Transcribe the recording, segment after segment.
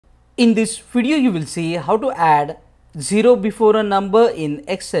In this video you will see how to add 0 before a number in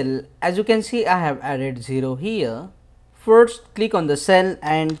Excel. As you can see, I have added 0 here. First click on the cell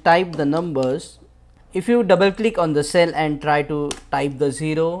and type the numbers. If you double click on the cell and try to type the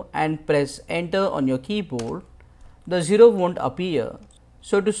 0 and press enter on your keyboard, the 0 won't appear.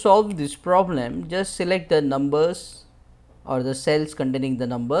 So to solve this problem, just select the numbers or the cells containing the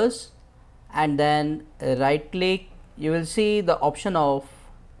numbers and then right click. You will see the option of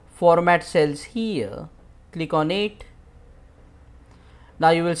format cells here. Click on it. Now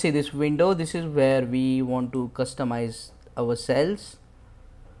you will see this window. This is where we want to customize our cells.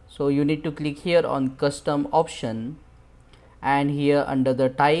 So you need to click here on custom option, and here under the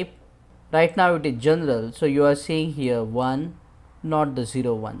type, right now it is general, so you are seeing here 1, not the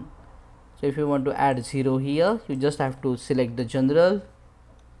 0 1. So if you want to add 0 here, you just have to select the general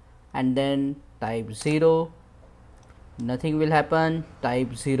and then type 0. Nothing will happen.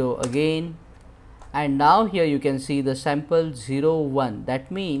 Type 0 again, and now here you can see the sample 0 1. That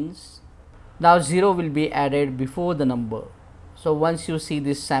means now 0 will be added before the number. So once you see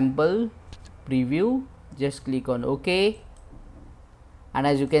this sample preview, just click on OK, and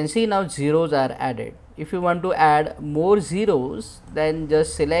as you can see, now zeros are added. If you want to add more zeros, then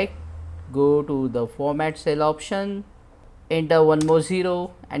just select, go to the format cell option, enter one more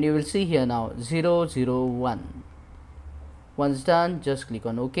 0, and you will see here now 0 0 1. Once done, just click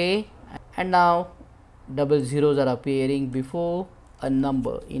on OK, and now double zeros are appearing before a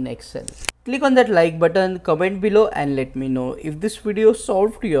number in Excel. Click on that like button, comment below and let me know if this video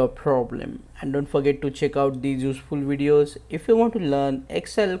solved your problem, and don't forget to check out these useful videos if you want to learn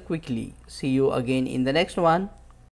Excel quickly. See you again in the next one.